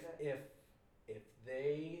But mentions if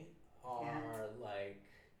they are like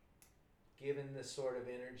given this sort of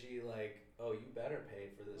energy, like, oh, you better pay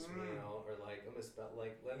for this meal, or like,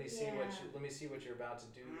 let me see what you're about to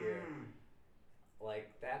do here.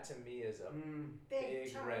 Like that to me is a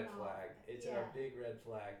big turn red off. flag. It's Yeah. a big red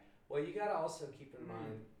flag. Well, you gotta also keep in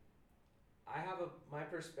mind, my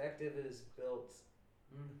perspective is built.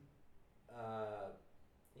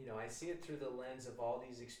 You know, I see it through the lens of all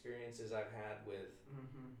these experiences I've had with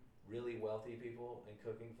really wealthy people and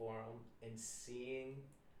cooking for them, and seeing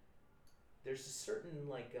there's a certain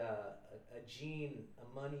like a gene,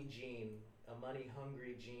 a money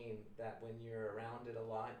hungry gene that when you're around it a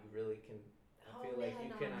lot, you really can. I feel Hone like in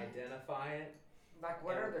you on can it. identify it. Like,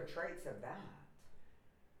 what are the traits of that?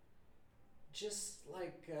 Just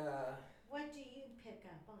like What do you pick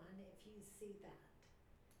up on if you see that?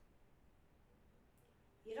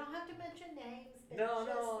 You don't have to mention names, but No,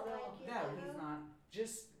 just no, like, no. you No, know, he's not.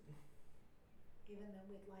 just even though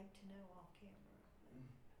we'd like to know off camera.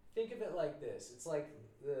 think of it like this. It's like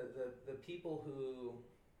the people who.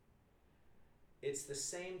 It's the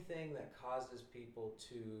same thing that causes people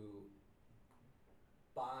to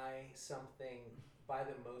buy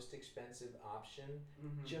the most expensive option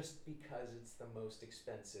just because it's the most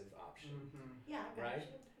expensive option. Yeah, I got Right?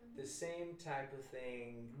 you. The same type of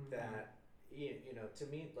thing that, you know, to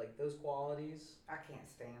me, like those qualities, I can't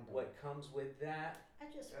stand him. what comes with that, I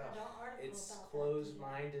just read an article it's about that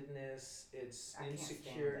closed-mindedness, it's I can't stand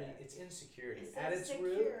insecurity, it. it's insecurity. It's At its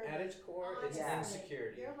root, insecurity. at its core, it's Honestly,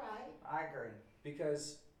 insecurity. You're right. I agree.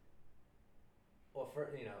 Because, well,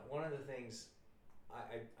 for you know, one of the things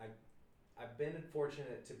I've been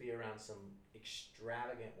fortunate to be around some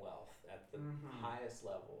extravagant wealth at the highest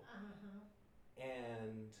level, Uh-huh.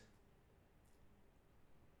 and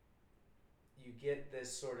you get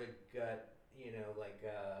this sort of gut, like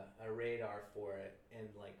a radar for it, and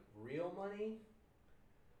like real money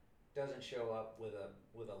doesn't show up with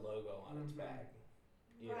a logo on its bag.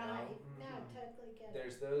 You right. know, No, totally get it.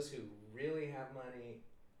 there's those who really have money,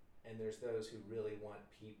 and there's those who really want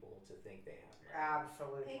people to think they have money.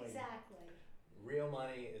 Absolutely. Exactly. Real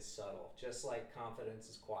money is subtle, just like confidence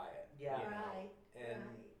is quiet. Yeah. You know? Right. And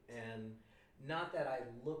right. and not that I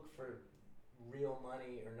look for real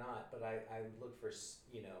money or not, but I look for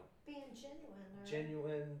Being genuine. Or,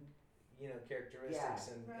 genuine characteristics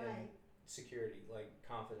and right. security, like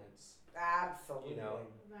confidence. Absolutely.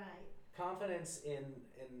 Right. Confidence in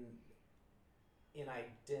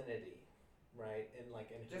identity, right? And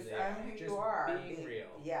like in who Just they are. own who Just you are. being real.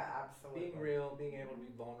 Yeah, absolutely. Being real, being able to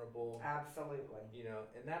be vulnerable. Absolutely.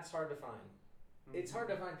 And that's hard to find. It's hard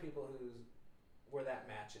to find people where that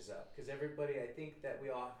matches up, because everybody, I think that we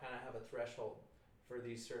all kind of have a threshold for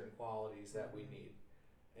these certain qualities that we need,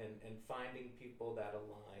 and finding people that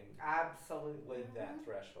align Absolutely with that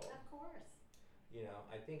threshold. Of course.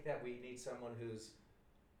 I think that we need someone who's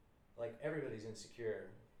like, everybody's insecure.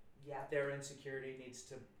 Yeah. Their insecurity needs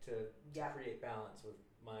to Yeah. create balance with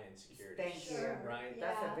my insecurities. Thank you. Sure. Right? Yeah.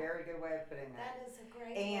 That's a very good way of putting that. That is a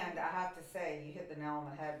great And one. I have to say, you hit the nail on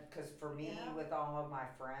the head, because for me, Yeah. with all of my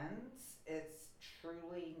friends, it's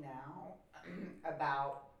truly now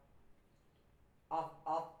about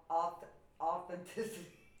authenticity.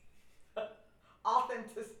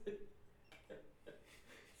 Authenticity.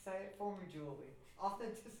 Say it for me, Julie.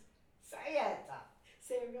 Authenticity. Say it.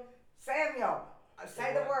 Samuel,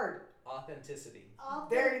 say the word. Authenticity.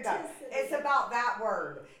 There you go. Authenticity. It's about that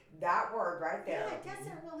word. That word right there. Yeah, it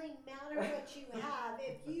doesn't really matter what you have.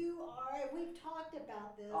 If you are, and we've talked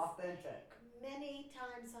about this Authentic. many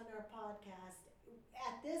times on our podcast,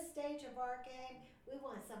 at this stage of our game, we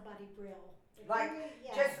want somebody real. If Like,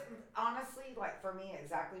 yeah. just honestly, like for me,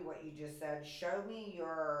 exactly what you just said. Show me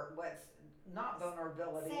what's not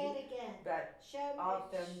vulnerability, Say it again. but Show me.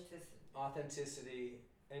 Authenticity.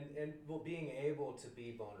 And being able to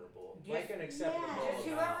be vulnerable, Just- like an acceptable yeah. Just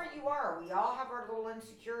amount. whoever you are, we all have our little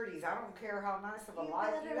insecurities. I don't care how nice of a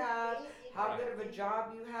life you have, how good of a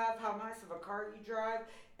job you have, how nice of a car you drive.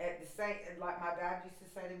 At the same, like my dad used to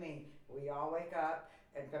say to me, we all wake up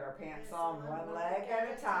and put our pants Yes, on one leg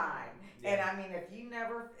at a time. Yeah. And I mean,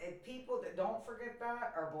 if people that don't forget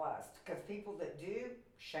that are blessed, because people that do,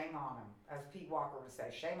 shame on them, as Pete Walker would say,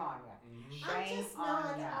 shame on you. Mhm. I'm Shame just on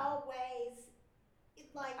not ya. always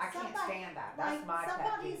like I can't somebody. stand that. That's Like my pet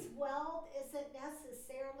somebody's peeve. wealth isn't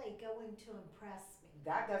necessarily going to impress me.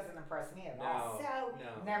 That doesn't impress me at all. No. So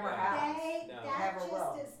No. Never yeah. have. No. that Never just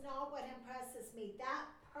will. is not what impresses me. That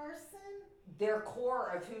person, Their core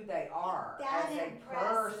of who they are that as a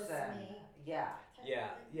impresses person. me. Yeah.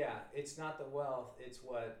 Yeah. It's not the wealth; it's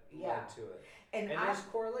what Yeah. led to it. And And there's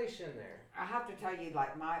correlation there. I have to tell you,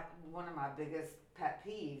 like one of my biggest pet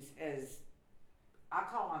peeves is, I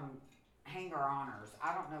call them hanger-oners.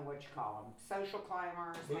 I don't know what you call them. Social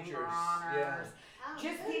climbers, Moochers, hanger-oners.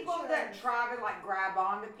 Just people that try to like grab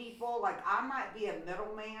onto people. Like I might be a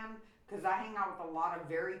middleman because I hang out with a lot of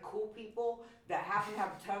very cool people that happen to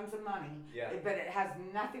have tons of money. Yeah. But it has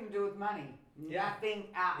nothing to do with money. Yeah. Nothing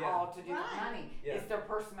at Yeah. all to do with Right. money. Yeah. It's their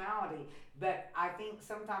personality. But I think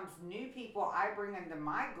sometimes new people I bring into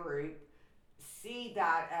my group see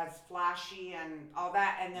that as flashy and all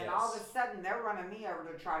that, and then all of a Yes. sudden they're running me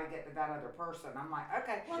over to try to get to that other person. I'm like,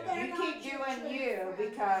 okay, Well, Yeah. they're you not keep your doing true you friend,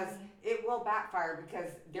 because honey. it will backfire,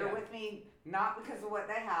 because they're Yeah. with me not because of what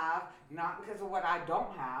they have, not because of what I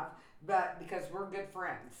don't have, but because we're good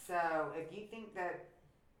friends. So if you think that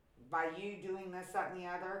by you doing this, that, and the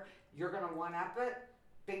other, you're gonna one up it,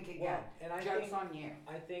 think again. and I Joke's think on you.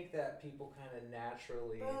 I think that people kind of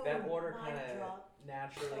naturally, Boom, that order mic kind of drop.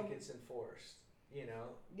 naturally Boom. gets enforced.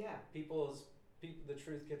 Yeah. The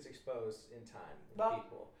truth gets exposed in time with Well-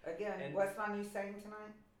 people. Again, And- what's my new saying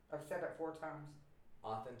tonight? I've said it 4 times.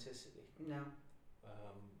 Authenticity. No.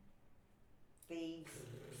 Um, Thieves.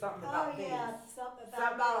 Something Oh about yeah, thieves. something about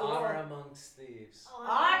Something about thieves. honor amongst thieves.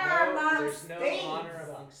 Honor No, amongst there's no thieves. honor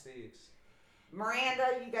amongst thieves.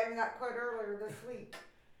 Miranda, you gave me that quote earlier this week.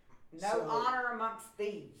 No So- honor amongst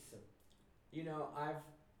thieves. I've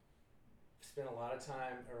spent a lot of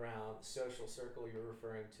time around social circle you're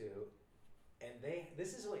referring to, and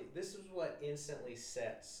this is what instantly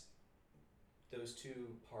sets those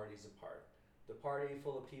two parties apart. The party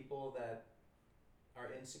full of people that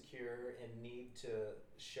are insecure and need to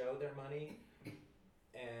show their money,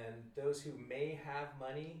 and those who may have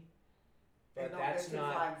money, but And don't that's go too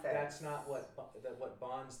not fine-faced. what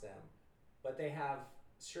bonds them. But they have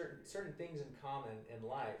certain things in common in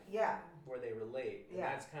life Yeah. where they relate, and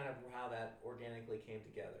Yeah. that's kind of how that organically came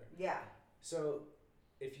together. Yeah. So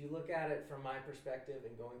if you look at it from my perspective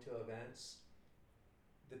and going to events,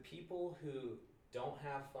 the people who don't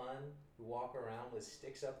have fun, who walk around with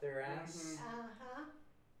sticks up their ass, Uh-huh.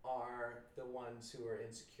 are the ones who are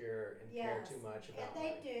insecure and care too much about And they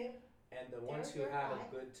money. do. And the ones who You're have right.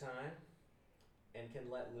 a good time and can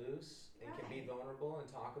let loose and can be Right. vulnerable and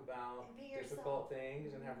talk about And be difficult yourself.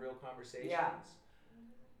 things and have real conversations. Yeah.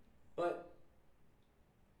 But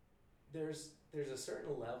there's a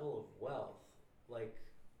certain level of wealth. Like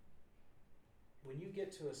when you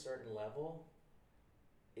get to a certain level,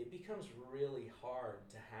 it becomes really hard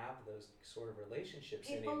to have those sort of relationships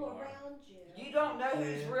People anymore. around you. You don't know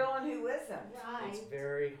who's real and who isn't. Right. It's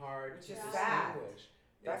very hard Which to is sad. distinguish.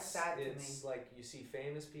 That's sad to It's me. like you see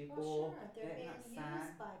famous people. Well, sure, they're Isn't being that used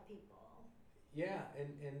sad? by people. Yeah,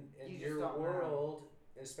 and You just your don't know. world,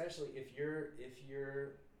 especially if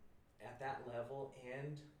you're at that level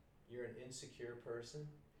and you're an insecure person,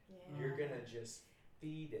 Yeah. you're gonna just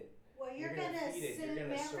feed it. Well, you're gonna gonna feed it. You're assume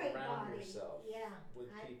gonna surround everybody. yourself Yeah. with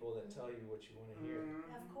people that tell you what you want to hear,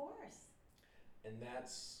 Of course. and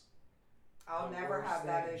that's I'll the never worst have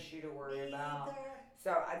that thing. issue to worry Me about. either.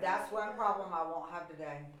 So that's one problem I won't have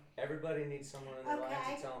today. everybody needs someone in their life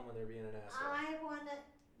Okay. to tell them when they're being an asshole. I wanna,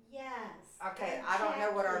 yes. Okay, and I don't know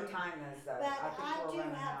check what our you. time is though. But I think I we're do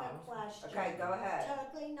running have out. a question. Okay, go ahead.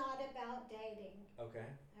 Totally not about dating, Okay.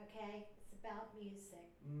 okay? It's about music,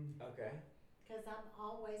 Okay. because I'm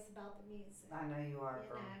always about the music. I know you are, You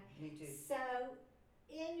girl. know. Me too. So,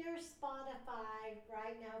 in your Spotify,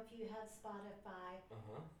 right now, if you have Spotify,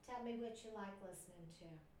 tell me what you like listening to.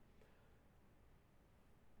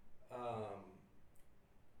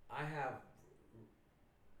 I have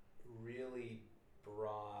really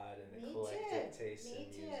broad and Me eclectic too. taste Me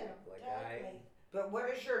in too. music. Like Totally. But what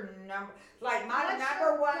is your number? Like my What's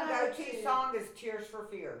number your one go-to go-to? song is "Tears for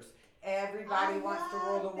Fears." Everybody I wants to love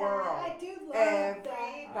rule the that. world. I do love I that. do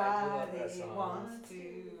love that Everybody song. wants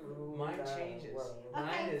to rule Mine the changes. world. Mine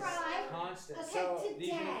Okay, is Fry. constant. Okay, so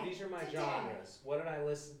today. these are my Today. genres. What did I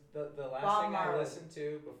listen? The last Bob thing I Marley. listened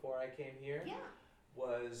to before I came here Yeah.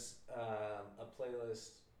 was a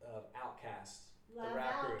playlist of Outkast. Love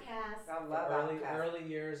rap group. Outkast. I love Outkast. Early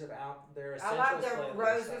years of their I essentials love their playlist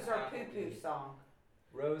 "Roses on or Apple Poo Poo" Music. song.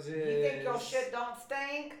 Roses. You think your shit don't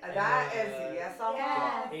stink? And, That is yes, I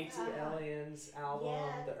yes. want. AT Aliens album,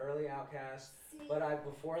 Yes. the early Outkast. See, But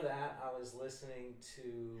before that, I was listening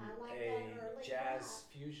to I like a that early jazz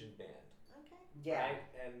fusion band. okay. Yeah. Right?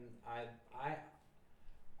 And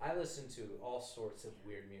I listen to all sorts of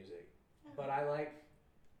weird music, but I like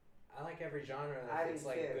every genre I if it's do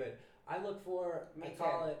like too. good. I look for Me I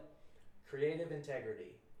call too. it creative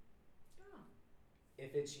integrity. Oh.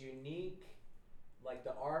 If it's unique, like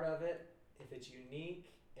the art of it, if it's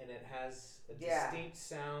unique and it has a Yeah. distinct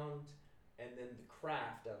sound, and then the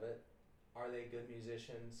craft of it, are they good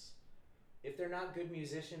musicians? If they're not good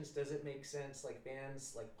musicians, does it make sense? Like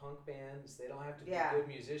bands, like punk bands, they don't have to be Yeah. good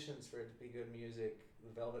musicians for it to be good music. The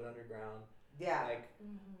Velvet Underground, Yeah. like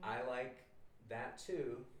I like that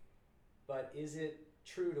too, but is it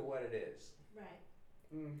true to what it is? Right.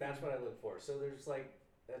 That's what I look for. So there's like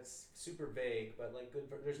that's super vague, but like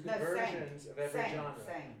there's good No, same. versions of every Same. genre.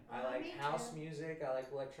 Same. I Oh, like me house too. music. I like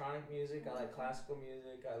electronic music. I like classical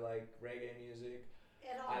music. I like reggae music.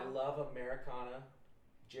 It all. I love Americana.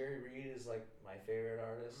 Jerry Reed is like my favorite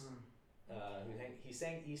artist. He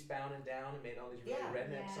sang Eastbound and Down and made all these really Yeah.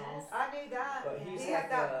 redneck Yes. songs. I knew that. But Yeah. he's He like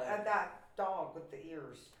had that dog with the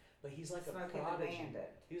ears. but he's like Smokey a the prodigy.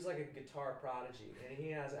 Bandit. He's like a guitar prodigy, and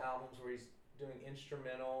he has albums where he's doing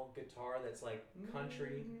instrumental guitar that's like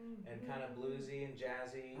country and kind of bluesy and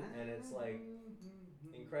jazzy, and it's like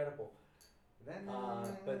incredible.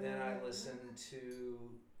 But then I listen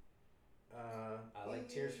to I like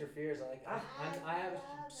Tears for Fears. I have love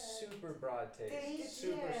it. super broad taste. Me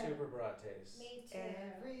Super too. broad taste. Me too.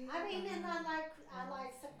 I mean, and I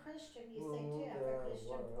like some Christian music too. I have a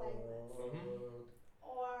Christian playlist.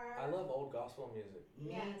 Or I love old gospel music.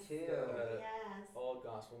 Me Yes. too. yes, Old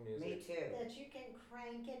gospel music. Me too. that you can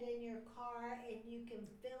crank it in your car and you can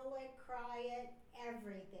feel it, cry it,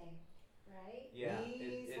 everything, right? Yeah,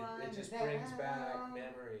 These it just ones brings back down.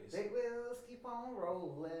 memories. Big wheels keep on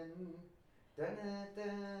rolling. Dun, dun,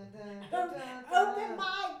 dun, dun, dun, dun, Open dun.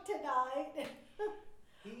 mic tonight.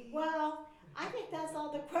 Well, I think that's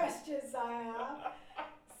all the questions I have.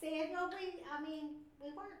 Samuel, we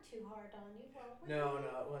weren't too hard on you, were we? No,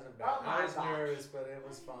 it wasn't bad. Oh my I was gosh. nervous, but it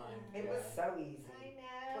was fine. It Yeah. was so easy. I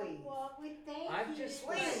know. Please. Well, we thank I'm you just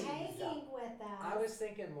for please. hanging with us. I was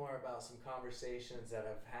thinking more about some conversations that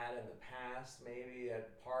I've had in the past, maybe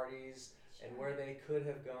at parties, and where they could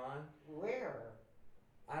have gone. Where?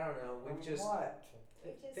 I don't know. We've just What?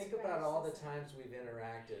 think about all the times we've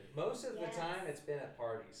interacted. Most of the Yes. time, it's been at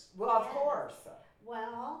parties. Well, of Yes. course.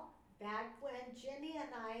 Well, back when Jenny and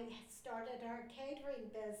I started our catering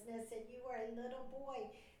business and you were a little boy,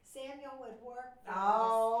 Samuel would work for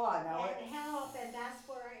Oh, I us know and it. help, and that's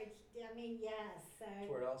where yes. So That's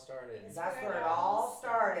where it all started. It's That's where it all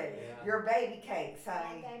started. Yeah. Your baby cakes, yeah,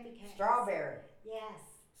 honey. baby cakes. Strawberry. Yes.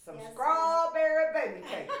 Some Yes, strawberry baby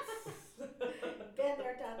cakes. Been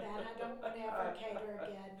there, done that. I don't want to ever cater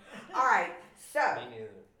again. All right, so Me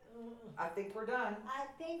neither. I think we're done. I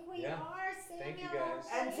think we Yeah. are, Samuel. Thank you, guys.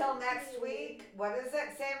 Until Thank next you. week, what is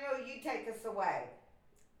it, Samuel? You take us away.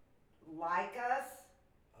 Like us,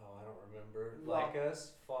 Oh, I don't remember. Well- Like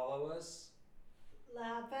us, follow us,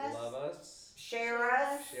 Love us. love us, share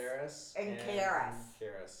us, share us, And care us.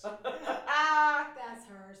 Care us.